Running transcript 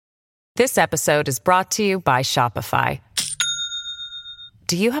This episode is brought to you by Shopify.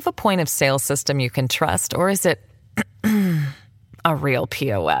 Do you have a point of sale system you can trust, or is it a real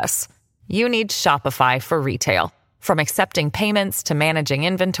POS? You need Shopify for retail. From accepting payments to managing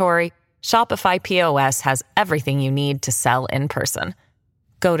inventory, Shopify POS has everything you need to sell in person.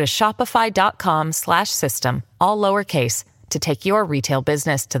 Go to shopify.com/system, all lowercase, to take your retail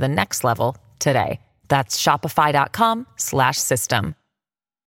business to the next level today. That's shopify.com/system.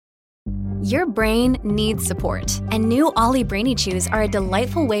 Your brain needs support, and new Ollie Brainy Chews are a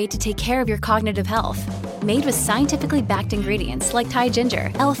delightful way to take care of your cognitive health. Made with scientifically backed ingredients like Thai ginger,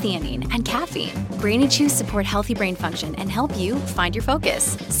 L-theanine, and caffeine, Brainy Chews support healthy brain function and help you find your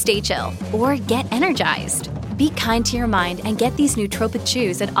focus, stay chill, or get energized. Be kind to your mind and get these nootropic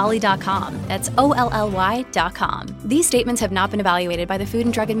chews at ollie.com. That's OLLY.com. These statements have not been evaluated by the Food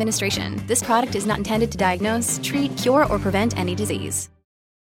and Drug Administration. This product is not intended to diagnose, treat, cure, or prevent any disease.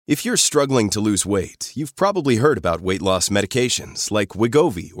 If you're struggling to lose weight, you've probably heard about weight loss medications like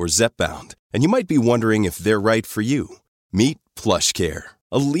Wegovy or Zepbound, and you might be wondering if they're right for you. Meet PlushCare,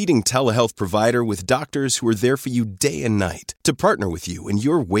 a leading telehealth provider with doctors who are there for you day and night to partner with you in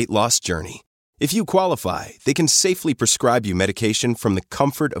your weight loss journey. If you qualify, they can safely prescribe you medication from the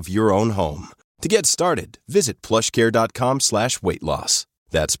comfort of your own home. To get started, visit plushcare.com/weightloss.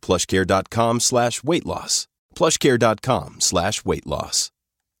 That's plushcare.com/weightloss. plushcare.com/weightloss.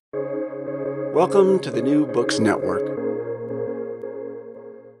 Welcome to the New Books Network.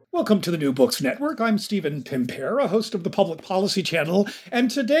 Welcome to the New Books Network. I'm Stephen Pimpera, host of the Public Policy Channel, and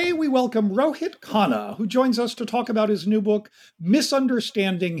today we welcome Rohit Khanna, who joins us to talk about his new book,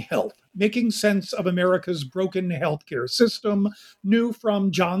 Misunderstanding Health: Making Sense of America's Broken Healthcare System, new from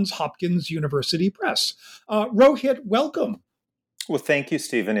Johns Hopkins University Press. Rohit, welcome. Well, thank you,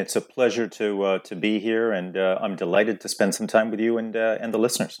 Stephen. It's a pleasure to be here, and I'm delighted to spend some time with you and the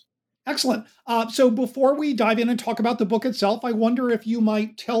listeners. Excellent. So before we dive in and talk about the book itself, I wonder if you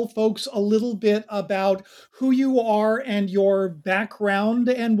might tell folks a little bit about who you are and your background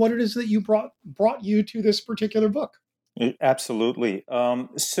and what it is that you brought you to this particular book. Absolutely.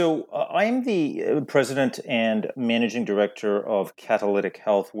 So I'm the president and managing director of Catalytic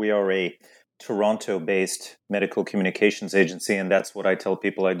Health. We are a Toronto-based medical communications agency, and that's what I tell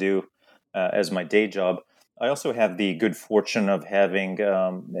people I do as my day job. I also have the good fortune of having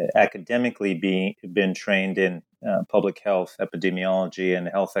academically been trained in public health, epidemiology, and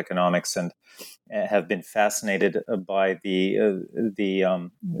health economics, and have been fascinated by the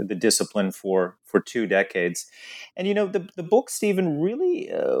discipline for 2 decades. And the book, Stephen,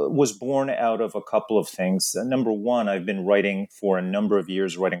 really was born out of a couple of things. Number one, I've been writing for a number of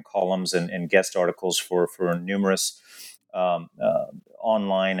years, writing columns and guest articles for numerous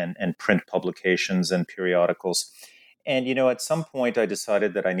online and print publications and periodicals. And, at some point I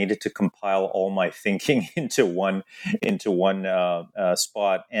decided that I needed to compile all my thinking into one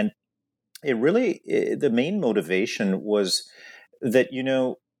spot. And it really, the main motivation was that,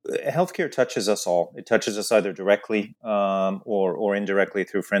 healthcare touches us all. It touches us either directly or indirectly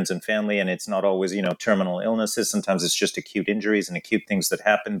through friends and family. And it's not always, terminal illnesses. Sometimes it's just acute injuries and acute things that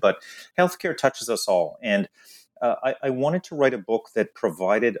happen. But healthcare touches us all. And I wanted to write a book that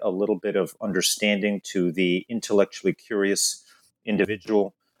provided a little bit of understanding to the intellectually curious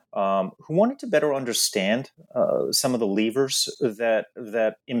individual who wanted to better understand some of the levers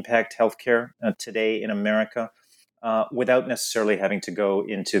that impact healthcare today in America without necessarily having to go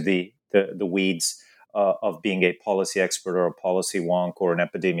into the weeds of being a policy expert or a policy wonk or an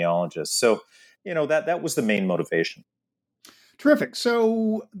epidemiologist. So, that was the main motivation. Terrific.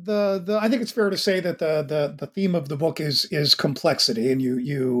 So I think it's fair to say that the theme of the book is complexity, and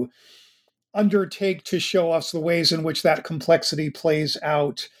you undertake to show us the ways in which that complexity plays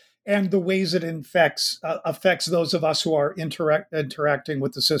out and the ways it affects those of us who are interacting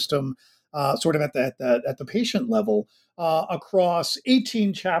with the system, sort of at the patient level, across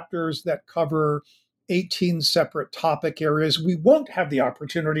 18 chapters that cover 18 separate topic areas. We won't have the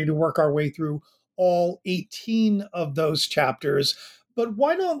opportunity to work our way through all 18 of those chapters, but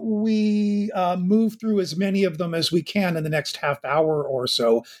why don't we move through as many of them as we can in the next half hour or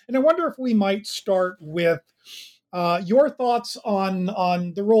so? And I wonder if we might start with your thoughts on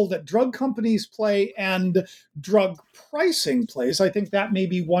the role that drug companies play and drug pricing plays. I think that may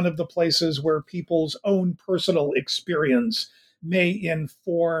be one of the places where people's own personal experience may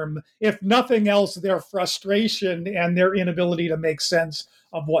inform, if nothing else, their frustration and their inability to make sense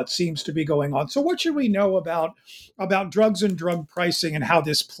of what seems to be going on. So what should we know about drugs and drug pricing and how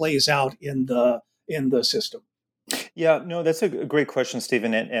this plays out in the system? Yeah, no, that's a great question,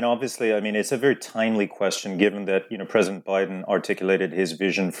 Stephen. And obviously, I mean, it's a very timely question given that, President Biden articulated his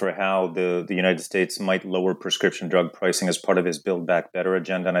vision for how the United States might lower prescription drug pricing as part of his Build Back Better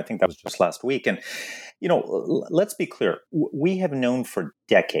agenda. And I think that was just last week. And, let's be clear. We have known for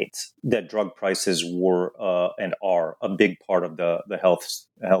decades that drug prices were and are a big part of the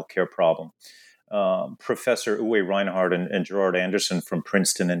healthcare problem. Professor Uwe Reinhardt and Gerard Anderson from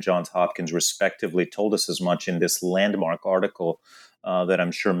Princeton and Johns Hopkins, respectively, told us as much in this landmark article that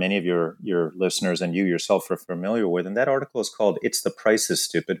I'm sure many of your listeners and you yourself are familiar with. And that article is called "It's the Price is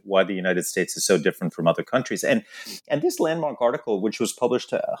Stupid: Why the United States is So Different from Other Countries." And this landmark article, which was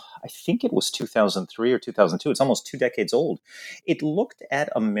published, I think it was 2003 or 2002, it's almost 2 decades old. It looked at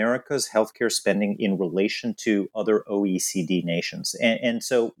America's healthcare spending in relation to other OECD nations. And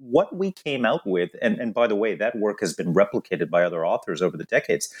so what we came out with, and by the way, that work has been replicated by other authors over the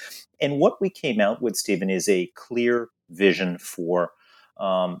decades. And what we came out with, Stephen, is a clear vision for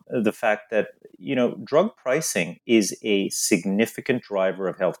the fact that drug pricing is a significant driver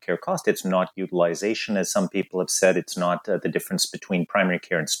of healthcare cost. It's not utilization, as some people have said. It's not the difference between primary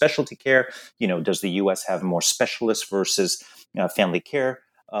care and specialty care. Does the U.S. have more specialists versus family care?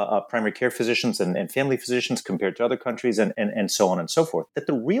 Primary care physicians and family physicians compared to other countries, and so on and so forth. That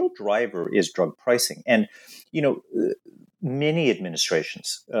the real driver is drug pricing, and many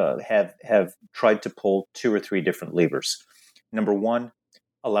administrations have tried to pull 2 or 3 different levers. Number one,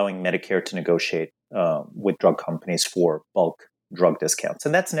 allowing Medicare to negotiate with drug companies for bulk drug discounts,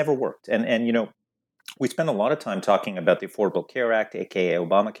 and that's never worked. And we spend a lot of time talking about the Affordable Care Act, aka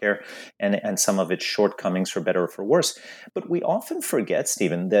Obamacare, and some of its shortcomings, for better or for worse. But we often forget,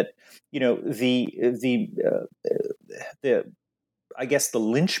 Stephen, that I guess the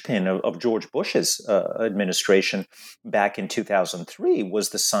linchpin of George Bush's administration back in 2003 was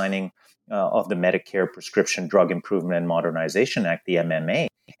the signing of the Medicare Prescription Drug Improvement and Modernization Act, the MMA.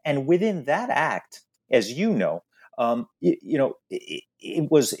 And within that act, as you know, it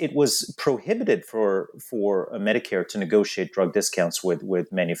was prohibited for Medicare to negotiate drug discounts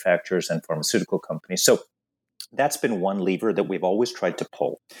with manufacturers and pharmaceutical companies. So that's been one lever that we've always tried to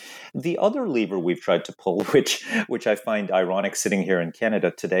pull. The other lever we've tried to pull, which I find ironic sitting here in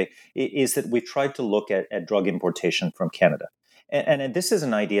Canada today, is that we've tried to look at drug importation from Canada. And this is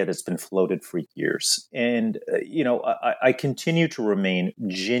an idea that's been floated for years. And, I continue to remain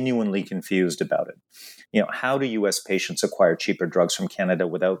genuinely confused about it. How do U.S. patients acquire cheaper drugs from Canada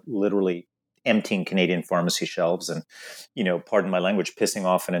without literally emptying Canadian pharmacy shelves and, pardon my language, pissing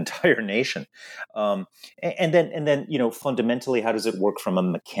off an entire nation? And then, fundamentally, how does it work from a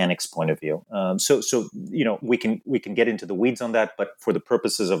mechanics point of view? So we can get into the weeds on that, but for the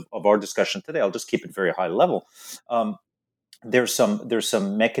purposes of our discussion today, I'll just keep it very high level. There's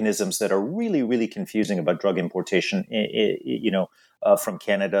some mechanisms that are really, really confusing about drug importation, from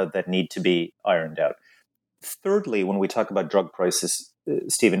Canada that need to be ironed out. Thirdly, when we talk about drug prices,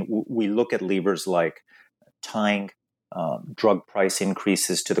 Stephen, we look at levers like tying drug price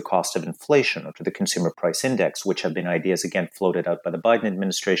increases to the cost of inflation or to the consumer price index, which have been ideas, again, floated out by the Biden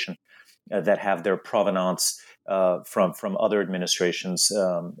administration that have their provenance from other administrations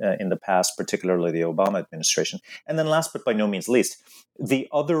in the past, particularly the Obama administration. And then last but by no means least, the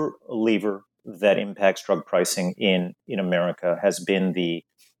other lever that impacts drug pricing in America has been the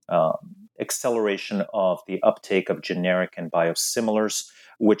acceleration of the uptake of generic and biosimilars,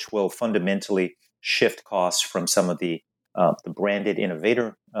 which will fundamentally shift costs from some of the branded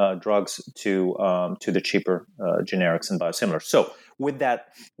innovator drugs to the cheaper generics and biosimilars. So with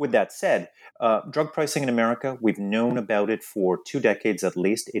that said, drug pricing in America, we've known about it for 2 decades at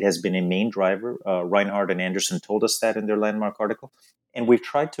least. It has been a main driver. Reinhardt and Anderson told us that in their landmark article. And we've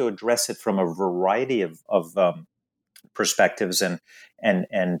tried to address it from a variety of perspectives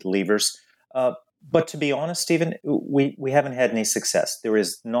and levers. But to be honest, Stephen, we haven't had any success. There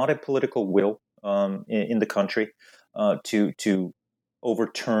is not a political will in the country to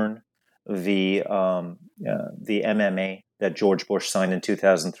overturn the MMA that George Bush signed in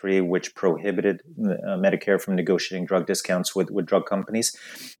 2003, which prohibited Medicare from negotiating drug discounts with drug companies.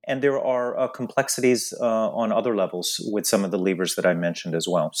 And there are complexities on other levels with some of the levers that I mentioned as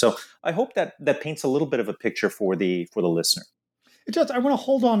well. So I hope that paints a little bit of a picture for the listener. I want to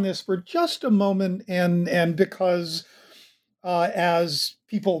hold on this for just a moment, and because as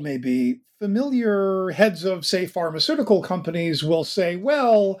people may be familiar, heads of, say, pharmaceutical companies will say,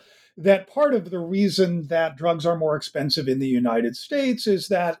 well, that part of the reason that drugs are more expensive in the United States is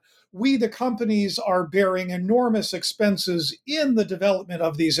that we, the companies, are bearing enormous expenses in the development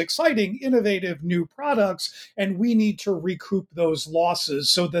of these exciting, innovative new products, and we need to recoup those losses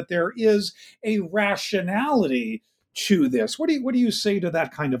so that there is a rationality to this. What do you say to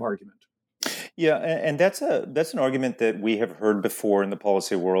that kind of argument? Yeah, and that's an argument that we have heard before in the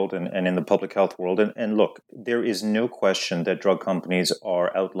policy world and in the public health world. And look, there is no question that drug companies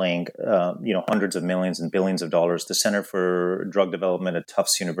are outlaying hundreds of millions and billions of dollars. The Center for Drug Development at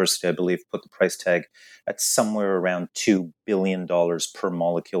Tufts University, I believe, put the price tag at somewhere around $2 billion per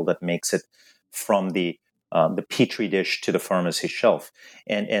molecule that makes it from the petri dish to the pharmacy shelf.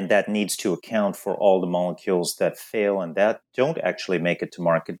 And that needs to account for all the molecules that fail and that don't actually make it to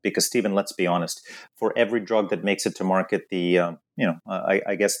market. Because, Stephen, let's be honest, for every drug that makes it to market,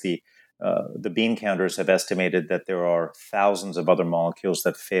 I guess the bean counters have estimated that there are thousands of other molecules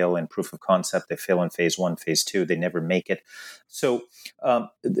that fail in proof of concept. They fail in phase 1, phase 2. They never make it. So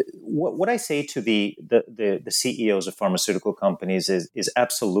what I say to the CEOs of pharmaceutical companies is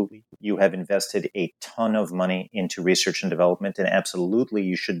absolutely, you have invested a ton of money into research and development, and absolutely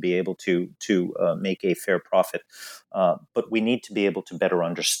you should be able to make a fair profit. But we need to be able to better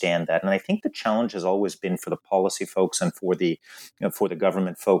understand that. And I think the challenge has always been for the policy folks and for the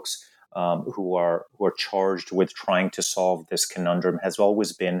government folks who are charged with trying to solve this conundrum has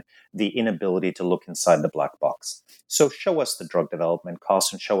always been the inability to look inside the black box. So show us the drug development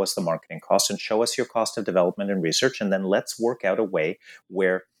costs and show us the marketing costs and show us your cost of development and research, and then let's work out a way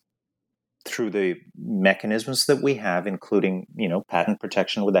where, through the mechanisms that we have, including patent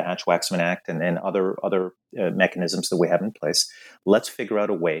protection with the Hatch-Waxman Act and other mechanisms that we have in place, let's figure out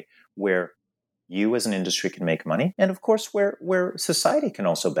a way where you as an industry can make money, and of course where society can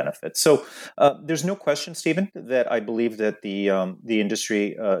also benefit. So there's no question, Stephen, that I believe that the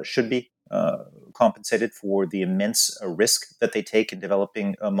industry should be compensated for the immense risk that they take in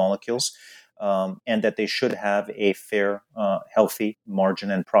developing molecules, and that they should have a fair, healthy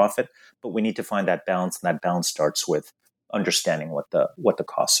margin and profit. But we need to find that balance, and that balance starts with understanding what the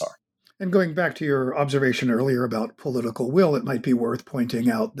costs are. And going back to your observation earlier about political will, it might be worth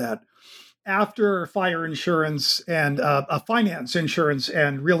pointing out that after fire insurance and finance insurance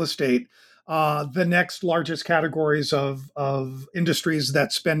and real estate, the next largest categories of industries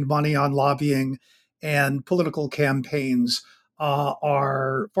that spend money on lobbying and political campaigns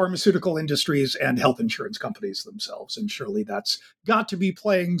are pharmaceutical industries and health insurance companies themselves. And surely that's got to be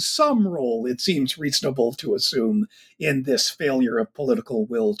playing some role, it seems reasonable to assume, in this failure of political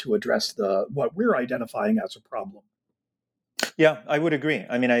will to address what we're identifying as a problem. Yeah, I would agree.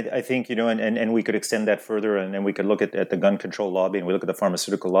 I mean, I think, and we could extend that further, and then we could look at the gun control lobby, and we look at the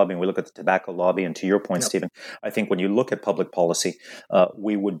pharmaceutical lobby, and we look at the tobacco lobby. And to your point, Stephen, I think when you look at public policy,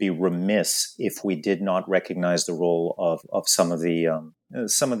 we would be remiss if we did not recognize the role of some of the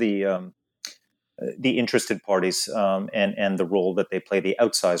interested parties, and the role that they play, the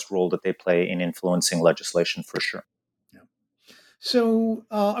outsized role that they play in influencing legislation, for sure. So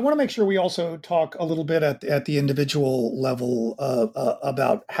I want to make sure we also talk a little bit at the individual level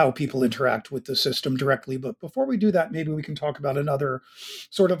about how people interact with the system directly. But before we do that, maybe we can talk about another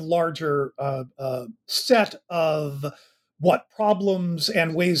sort of larger set of problems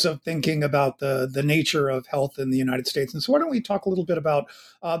and ways of thinking about the nature of health in the United States. And so why don't we talk a little bit about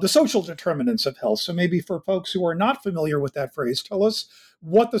the social determinants of health? So maybe for folks who are not familiar with that phrase, tell us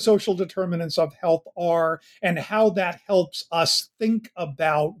what the social determinants of health are and how that helps us think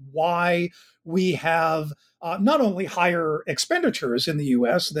about why we have not only higher expenditures in the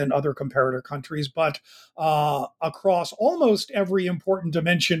US than other comparator countries, but across almost every important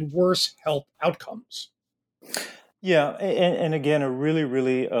dimension, worse health outcomes. Yeah, and again, a really,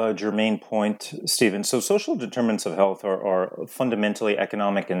 really germane point, Stephen. So social determinants of health are fundamentally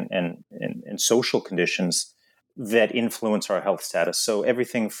economic and social conditions that influence our health status. So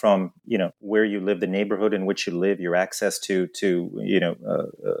everything from where you live, the neighborhood in which you live, your access to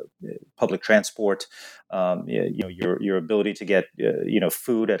public transport, your ability to get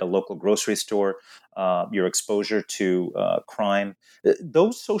food at a local grocery store, your exposure to crime.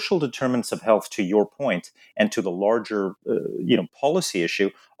 Those social determinants of health, to your point, and to the larger policy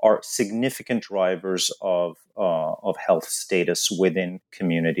issue, are significant drivers of health status within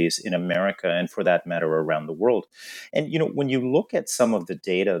communities in America, and for that matter around the world. And when you look at some of the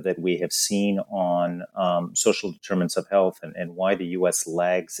data that we have seen on social determinants of health and why the U.S.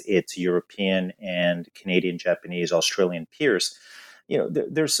 lags its European and Canadian, Japanese, Australian peers,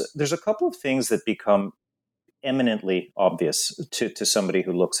 there's a couple of things that become eminently obvious to somebody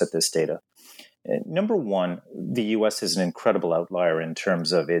who looks at this data. Number one, the U.S. is an incredible outlier in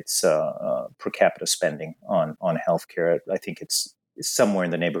terms of its per capita spending on healthcare. I think it's somewhere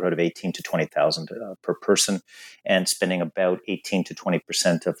in the neighborhood of 18 to 20,000 per person, and spending about 18 to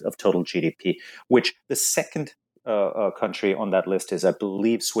 20% of total GDP. Which the second country on that list is, I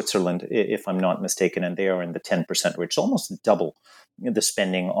believe, Switzerland, if I'm not mistaken, and they are in the 10% range, so almost double the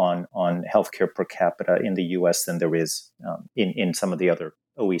spending on healthcare per capita in the U.S. than there is in some of the other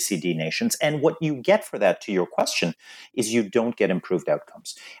OECD nations. And what you get for that, to your question, is you don't get improved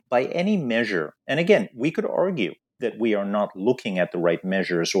outcomes by any measure. And again, we could argue that we are not looking at the right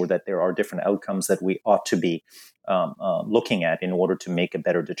measures, or that there are different outcomes that we ought to be looking at in order to make a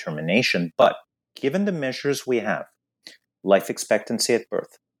better determination. But given the measures we have, life expectancy at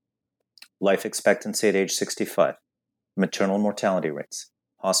birth, life expectancy at age 65, maternal mortality rates,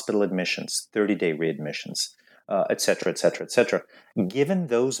 hospital admissions, 30-day readmissions, et cetera, et cetera, et cetera. Given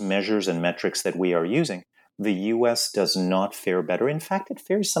those measures and metrics that we are using, the U.S. does not fare better. In fact, it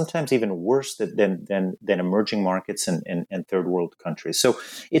fares sometimes even worse than emerging markets and third world countries. So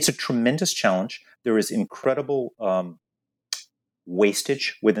it's a tremendous challenge. There is incredible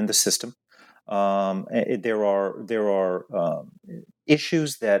wastage within the system. There are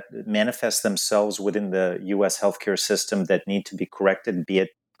issues that manifest themselves within the U.S. healthcare system that need to be corrected, be it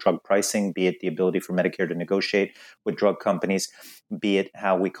drug pricing, be it the ability for Medicare to negotiate with drug companies, be it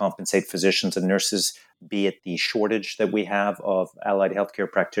how we compensate physicians and nurses, be it the shortage that we have of allied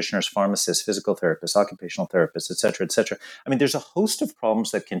healthcare practitioners, pharmacists, physical therapists, occupational therapists, et cetera, et cetera. I mean, there's a host of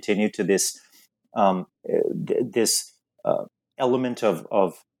problems that continue to this element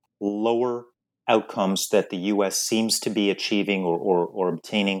of lower outcomes that the U.S. seems to be achieving or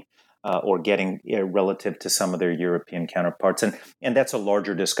obtaining or getting relative to some of their European counterparts, and that's a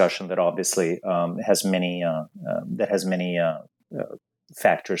larger discussion that obviously has many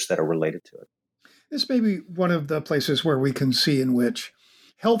factors that are related to it. This may be one of the places where we can see in which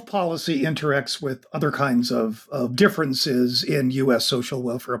health policy interacts with other kinds of differences in U.S. social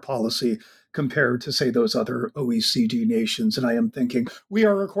welfare policy compared to, say, those other OECD nations. And I am thinking, we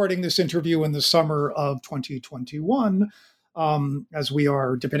are recording this interview in the summer of 2021, as we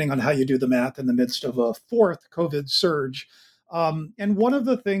are, depending on how you do the math, in the midst of a fourth COVID surge. And one of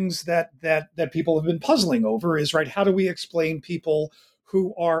the things that people have been puzzling over is, right, how do we explain people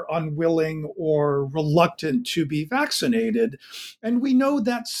who are unwilling or reluctant to be vaccinated? And we know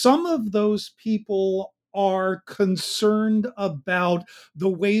that some of those people are concerned about the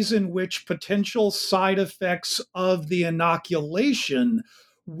ways in which potential side effects of the inoculation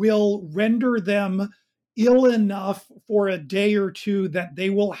will render them ill enough for a day or two that they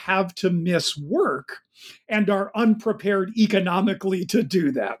will have to miss work, and are unprepared economically to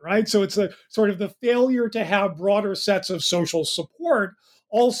do that, right? So it's a sort of the failure to have broader sets of social support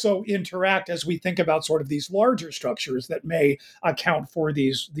also interact as we think about sort of these larger structures that may account for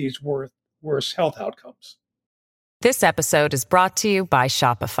these worse health outcomes. This episode is brought to you by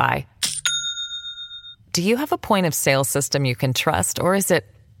Shopify. Do you have a point of sale system you can trust, or is it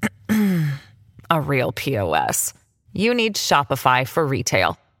a real POS? You need Shopify for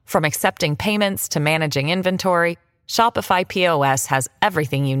retail. From accepting payments to managing inventory, Shopify POS has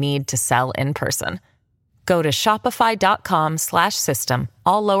everything you need to sell in person. Go to shopify.com/system,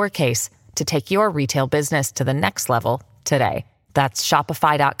 all lowercase, to take your retail business to the next level today. That's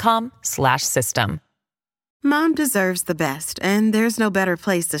shopify.com/system. Mom deserves the best, and there's no better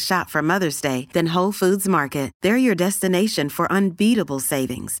place to shop for Mother's Day than Whole Foods Market. They're your destination for unbeatable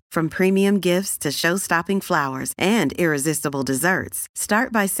savings, from premium gifts to show-stopping flowers and irresistible desserts.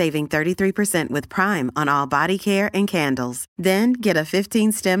 Start by saving 33% with Prime on all body care and candles. Then get a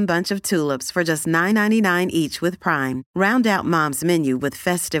 15-stem bunch of tulips for just $9.99 each with Prime. Round out Mom's menu with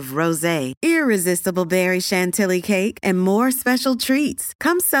festive rosé, irresistible berry chantilly cake, and more special treats.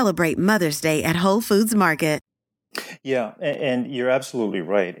 Come celebrate Mother's Day at Whole Foods Market. Yeah, and you're absolutely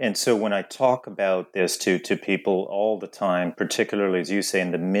right. And so when I talk about this to people all the time, particularly, as you say,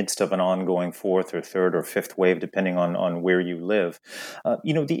 in the midst of an ongoing fourth or third or fifth wave, depending on where you live,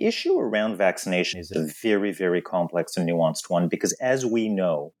 the issue around vaccination is a very, very complex and nuanced one, because as we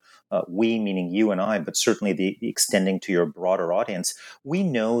know, we, meaning you and I, but certainly the extending to your broader audience, we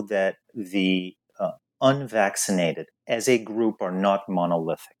know that the unvaccinated as a group are not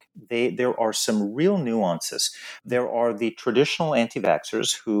monolithic. There are some real nuances. There are the traditional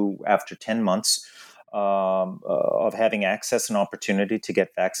anti-vaxxers who, after 10 months of having access and opportunity to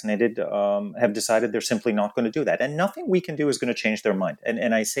get vaccinated, have decided they're simply not going to do that. And nothing we can do is going to change their mind.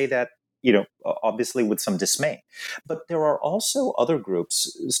 And I say that, obviously with some dismay. But there are also other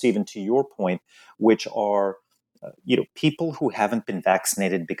groups, Stephen, to your point, which are people who haven't been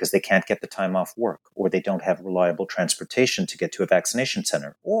vaccinated because they can't get the time off work, or they don't have reliable transportation to get to a vaccination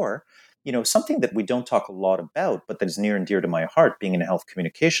center, or something that we don't talk a lot about, but that is near and dear to my heart, being in health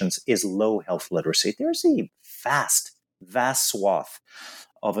communications, is low health literacy. There's a vast swath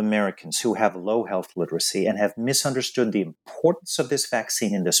of Americans who have low health literacy and have misunderstood the importance of this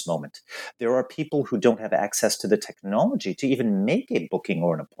vaccine in this moment. There are people who don't have access to the technology to even make a booking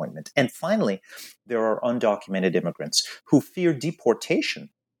or an appointment. And finally, there are undocumented immigrants who fear deportation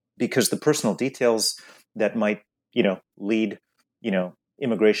because the personal details that might, lead,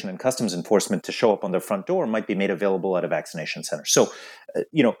 immigration and customs enforcement to show up on their front door might be made available at a vaccination center. So,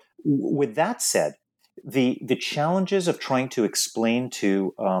 with that said, the challenges of trying to explain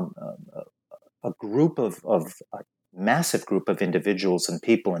to a massive group of individuals and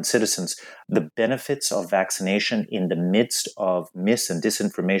people and citizens the benefits of vaccination in the midst of mis and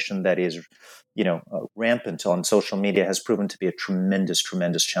disinformation that is, rampant on social media has proven to be a tremendous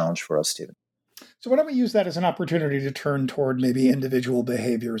challenge for us, Stephen. So why don't we use that as an opportunity to turn toward maybe individual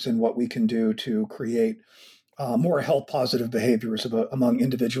behaviors and what we can do to create more health positive behaviors among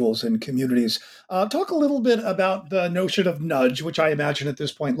individuals and communities. Talk a little bit about the notion of nudge, which I imagine at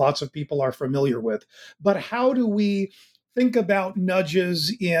this point lots of people are familiar with. But how do we think about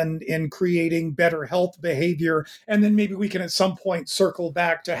nudges in creating better health behavior? And then maybe we can at some point circle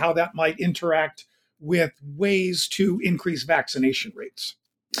back to how that might interact with ways to increase vaccination rates.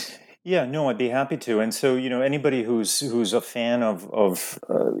 Yeah, no, I'd be happy to. And so, anybody who's a fan of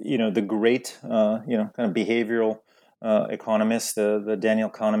the great, kind of behavioral economists, the Daniel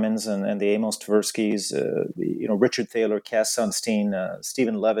Kahnemans and the Amos Tversky's, Richard Thaler, Cass Sunstein,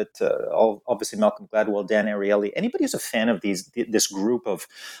 Stephen Levitt, obviously Malcolm Gladwell, Dan Ariely. Anybody who's a fan of this group of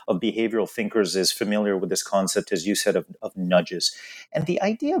behavioral thinkers is familiar with this concept, as you said, of nudges. And the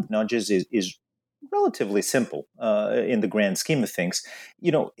idea of nudges is relatively simple in the grand scheme of things.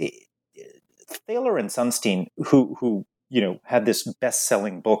 Thaler and Sunstein, who had this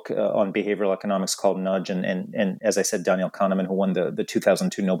best-selling book on behavioral economics called Nudge, and as I said, Daniel Kahneman, who won the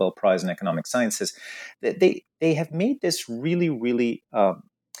 2002 Nobel Prize in Economic Sciences, they have made this really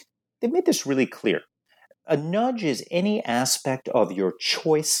clear. A nudge is any aspect of your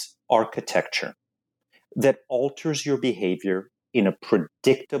choice architecture that alters your behavior in a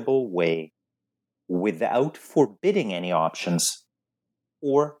predictable way without forbidding any options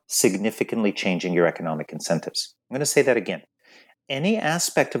or significantly changing your economic incentives. I'm going to say that again. Any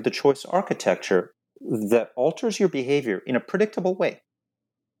aspect of the choice architecture that alters your behavior in a predictable way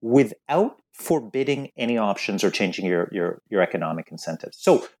without forbidding any options or changing your economic incentives.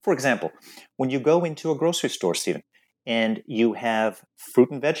 So, for example, when you go into a grocery store, Stephen, and you have fruit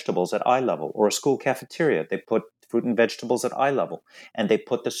and vegetables at eye level, or a school cafeteria, they put fruit and vegetables at eye level, and they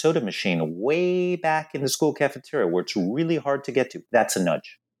put the soda machine way back in the school cafeteria where it's really hard to get to. That's a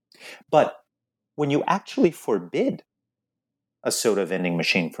nudge. But when you actually forbid a soda vending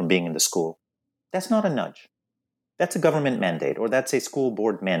machine from being in the school, that's not a nudge. That's a government mandate, or that's a school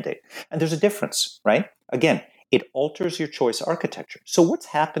board mandate. And there's a difference, right? Again, it alters your choice architecture. So what's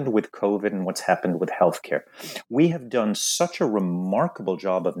happened with COVID and what's happened with healthcare? We have done such a remarkable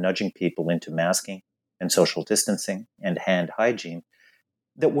job of nudging people into masking and social distancing and hand hygiene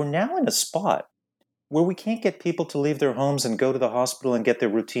that we're now in a spot where we can't get people to leave their homes and go to the hospital and get their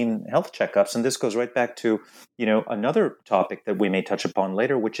routine health checkups. And this goes right back to, another topic that we may touch upon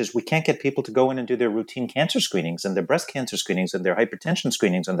later, which is we can't get people to go in and do their routine cancer screenings and their breast cancer screenings and their hypertension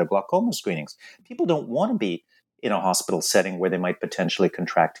screenings and their glaucoma screenings. People don't want to be in a hospital setting where they might potentially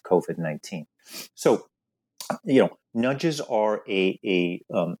contract COVID-19. So, nudges are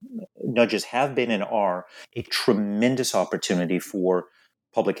nudges have been and are a tremendous opportunity for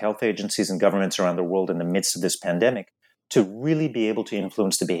public health agencies and governments around the world in the midst of this pandemic to really be able to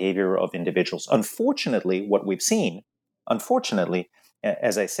influence the behavior of individuals. Unfortunately, what we've seen,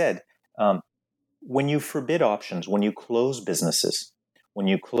 as I said, when you forbid options, when you close businesses, when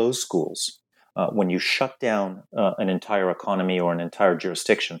you close schools, when you shut down an entire economy or an entire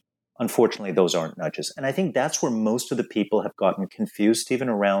jurisdiction, unfortunately, those aren't nudges. And I think that's where most of the people have gotten confused, Stephen,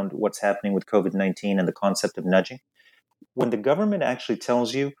 around what's happening with COVID-19 and the concept of nudging. When the government actually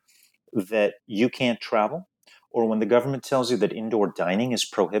tells you that you can't travel, or when the government tells you that indoor dining is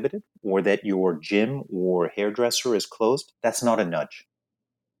prohibited, or that your gym or hairdresser is closed, that's not a nudge.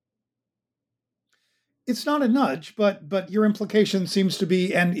 It's not a nudge, but your implication seems to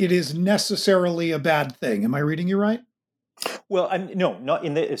be, and it is necessarily a bad thing. Am I reading you right? Well, no, not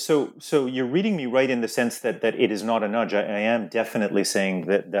in the so you're reading me right in the sense that it is not a nudge. I am definitely saying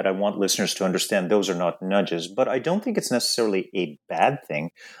that I want listeners to understand those are not nudges, but I don't think it's necessarily a bad thing.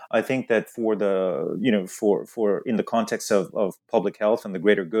 I think that for the for in the context of public health and the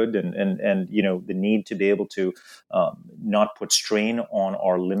greater good and the need to be able to not put strain on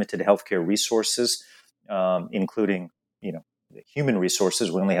our limited healthcare resources, including human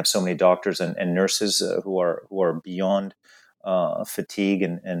resources. We only have so many doctors and nurses who are beyond fatigue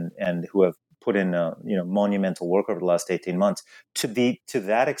and who have put in monumental work over the last 18 months. To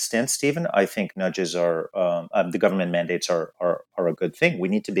that extent, Stephen, I think nudges are the government mandates are a good thing. We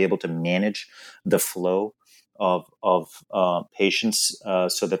need to be able to manage the flow of patients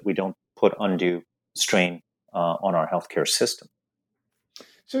so that we don't put undue strain on our healthcare system.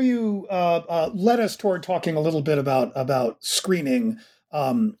 So you led us toward talking a little bit about screening.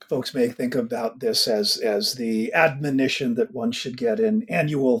 Folks may think about this as the admonition that one should get an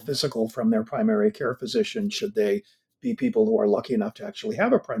annual physical from their primary care physician, should they be people who are lucky enough to actually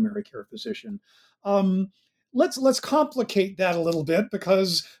have a primary care physician. Let's complicate that a little bit,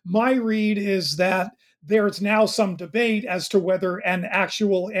 because my read is that there's now some debate as to whether an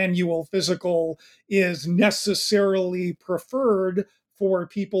actual annual physical is necessarily preferred for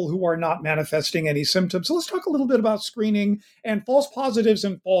people who are not manifesting any symptoms. So let's talk a little bit about screening and false positives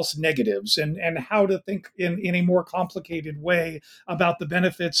and false negatives, and how to think in a more complicated way about the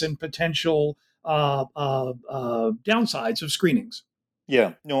benefits and potential downsides of screenings.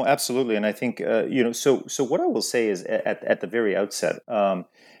 Yeah, no, absolutely. And I think, so what I will say is at the very outset, a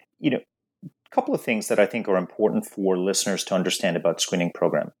couple of things that I think are important for listeners to understand about screening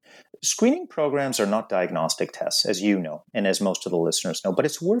program. Screening programs are not diagnostic tests, as you know, and as most of the listeners know, but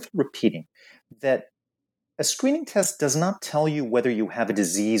it's worth repeating that a screening test does not tell you whether you have a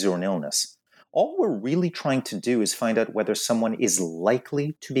disease or an illness. All we're really trying to do is find out whether someone is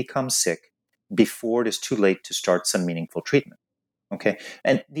likely to become sick before it is too late to start some meaningful treatment. Okay,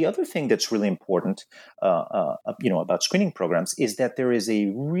 and the other thing that's really important, about screening programs is that there is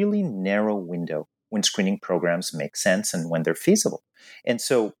a really narrow window when screening programs make sense and when they're feasible. And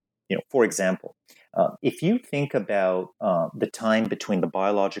so, for example, if you think about the time between the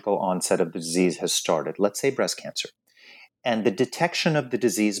biological onset of the disease has started, let's say breast cancer, and the detection of the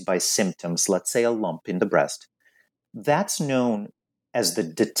disease by symptoms, let's say a lump in the breast, that's known as the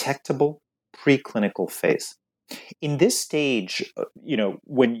detectable preclinical phase. In this stage,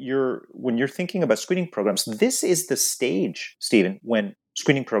 when you're thinking about screening programs, this is the stage, Stephen, when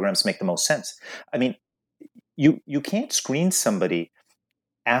screening programs make the most sense. I mean, you can't screen somebody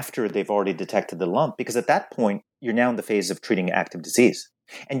after they've already detected the lump, because at that point, you're now in the phase of treating active disease.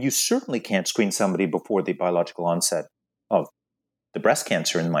 And you certainly can't screen somebody before the biological onset of the breast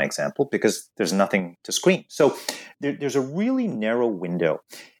cancer, in my example, because there's nothing to screen. So there's a really narrow window.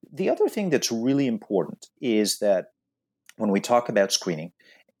 The other thing that's really important is that when we talk about screening,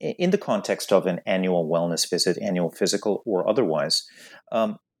 in the context of an annual wellness visit, annual physical or otherwise,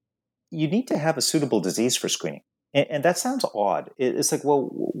 you need to have a suitable disease for screening. And that sounds odd. It's like, well,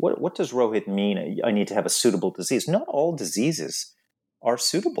 what does Rohit mean? I need to have a suitable disease. Not all diseases are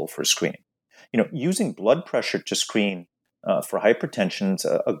suitable for screening. Using blood pressure to screen for hypertension is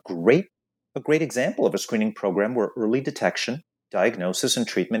a great example of a screening program where early detection, diagnosis, and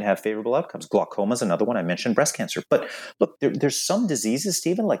treatment have favorable outcomes. Glaucoma is another one. I mentioned breast cancer. But look, there's some diseases,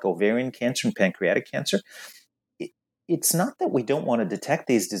 Stephen, like ovarian cancer and pancreatic cancer. It's not that we don't want to detect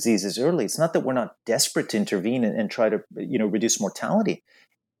these diseases early. It's not that we're not desperate to intervene and try to reduce mortality.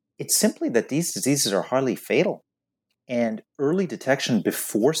 It's simply that these diseases are highly fatal. And early detection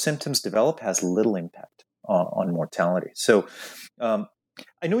before symptoms develop has little impact on mortality. So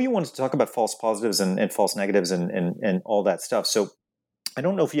I know you wanted to talk about false positives and false negatives and all that stuff. So I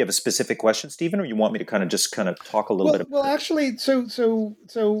don't know if you have a specific question, Stephen, or you want me to kind of talk a little bit about. Well, actually, so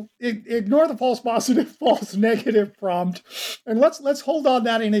ignore the false positive, false negative prompt, and let's hold on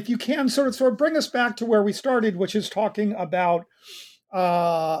that. And if you can, sort of bring us back to where we started, which is talking about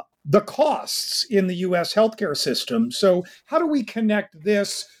the costs in the U.S. healthcare system. So how do we connect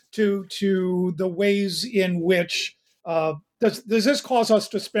this to the ways in which does this cause us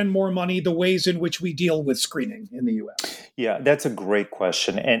to spend more money, the ways in which we deal with screening in the U.S.? Yeah, that's a great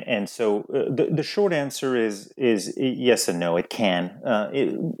question. And so the short answer is yes and no. It can.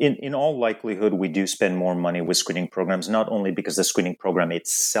 In all likelihood, we do spend more money with screening programs, not only because the screening program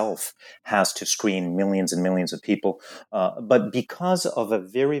itself has to screen millions and millions of people, but because of a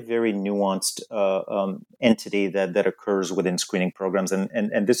very, very nuanced entity that occurs within screening programs.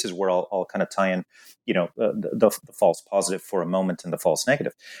 And this is where I'll kind of tie in, the false positive. for a moment in the false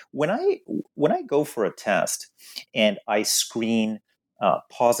negative. When I go for a test and I screen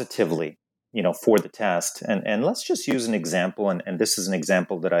positively, for the test, and let's just use an example, and this is an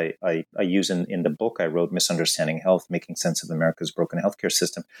example that I use in the book I wrote, Misunderstanding Health: Making Sense of America's Broken Healthcare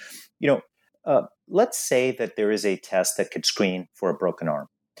System. Let's say that there is a test that could screen for a broken arm,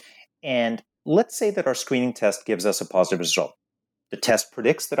 and let's say that our screening test gives us a positive result. The test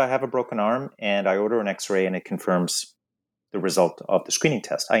predicts that I have a broken arm, and I order an X-ray, and it confirms the result of the screening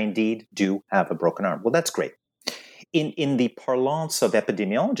test. I indeed do have a broken arm. Well, that's great. In the parlance of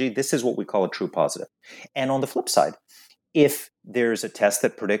epidemiology, this is what we call a true positive. And on the flip side, if there's a test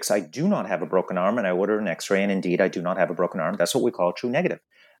that predicts I do not have a broken arm and I order an X-ray and indeed I do not have a broken arm, that's what we call a true negative.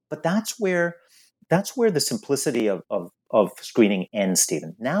 But that's where the simplicity of screening ends,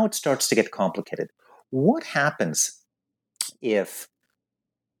 Stephen. Now it starts to get complicated. What happens if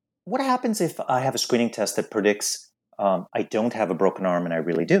I have a screening test that predicts I don't have a broken arm and I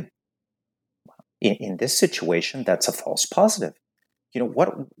really do? In this situation, that's a false positive.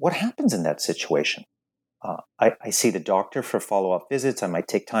 What happens in that situation? I see the doctor for follow-up visits. I might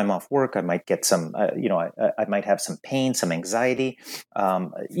take time off work. I might get some, I might have some pain, some anxiety,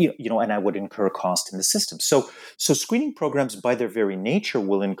 and I would incur cost in the system. So screening programs, by their very nature,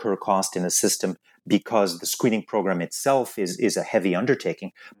 will incur cost in the system because the screening program itself is a heavy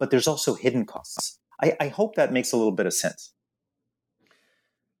undertaking. But there's also hidden costs. I hope that makes a little bit of sense.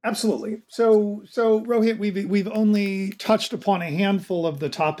 Absolutely. So Rohit, we've only touched upon a handful of the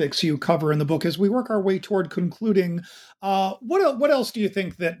topics you cover in the book. As we work our way toward concluding, what else do you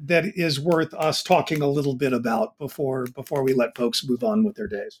think that is worth us talking a little bit about before we let folks move on with their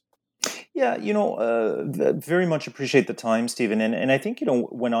days? Yeah, very much appreciate the time, Stephen. And I think,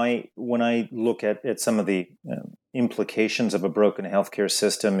 when I look at some of the implications of a broken healthcare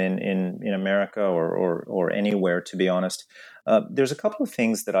system in America or anywhere, to be honest, there's a couple of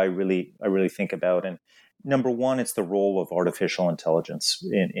things that I really think about. And number one, it's the role of artificial intelligence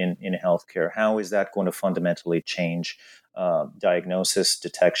in healthcare. How is that going to fundamentally change diagnosis,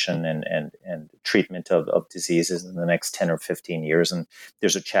 detection, and treatment of diseases in the next 10 or 15 years? And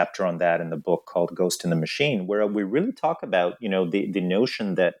there's a chapter on that in the book called Ghost in the Machine, where we really talk about, the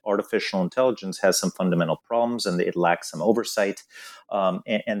notion that artificial intelligence has some fundamental problems and it lacks some oversight.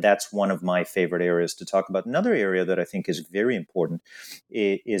 And that's one of my favorite areas to talk about. Another area that I think is very important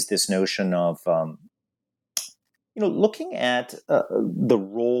is this notion of looking at the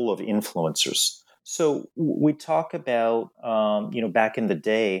role of influencers. So we talk about, back in the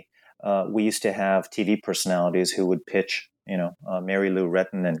day, we used to have TV personalities who would pitch, Mary Lou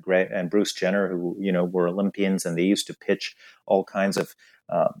Retton and Bruce Jenner, who, were Olympians, and they used to pitch all kinds of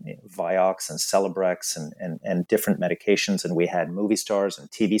Vioxx and Celebrex and different medications. And we had movie stars and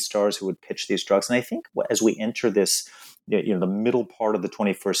TV stars who would pitch these drugs. And I think as we enter this, the middle part of the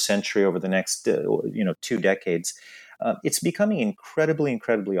 21st century, over the next, 2 decades, it's becoming incredibly,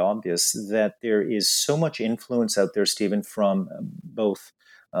 incredibly obvious that there is so much influence out there, Stephen, from both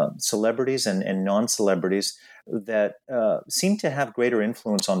celebrities and non-celebrities that seem to have greater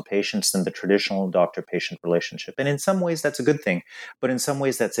influence on patients than the traditional doctor-patient relationship. And in some ways, that's a good thing. But in some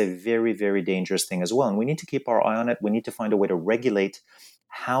ways, that's a very, very dangerous thing as well. And we need to keep our eye on it. We need to find a way to regulate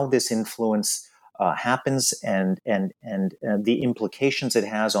how this influence happens and the implications it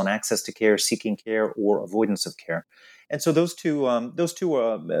has on access to care, seeking care, or avoidance of care. And so those two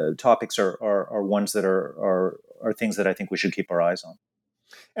topics are ones that are things that I think we should keep our eyes on.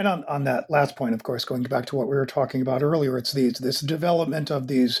 And on that last point, of course, going back to what we were talking about earlier, it's this development of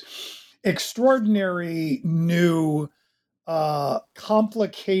these extraordinary new,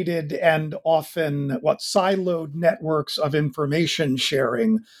 complicated and often siloed networks of information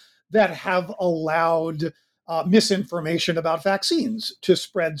sharing that have allowed misinformation about vaccines to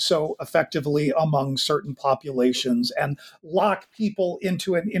spread so effectively among certain populations and lock people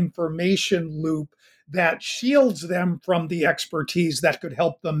into an information loop that shields them from the expertise that could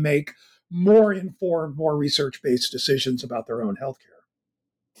help them make more informed, more research-based decisions about their own healthcare.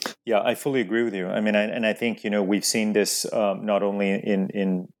 Yeah, I fully agree with you. I mean, I think, we've seen this not only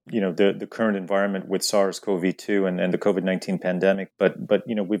in the current environment with SARS-CoV-2 and the COVID-19 pandemic, but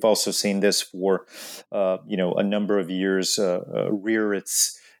we've also seen this for a number of years rear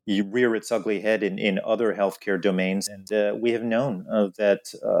its ugly head in other healthcare domains. And we have known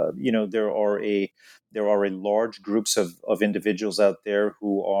that there are a large groups of individuals out there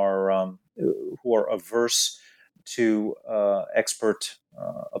who are averse to expert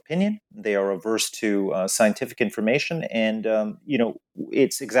opinion. They are averse to scientific information, and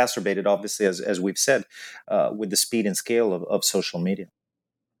it's exacerbated, obviously, as we've said, with the speed and scale of social media.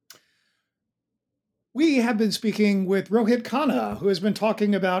 We have been speaking with Rohit Khanna, who has been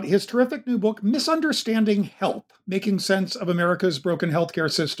talking about his terrific new book, Misunderstanding Help, Making Sense of America's Broken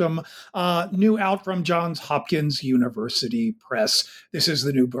Healthcare System, new out from Johns Hopkins University Press. This is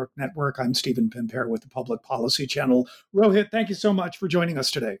the New Book Network. I'm Stephen Pimpare with the Public Policy Channel. Rohit, thank you so much for joining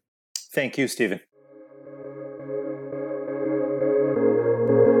us today. Thank you, Stephen.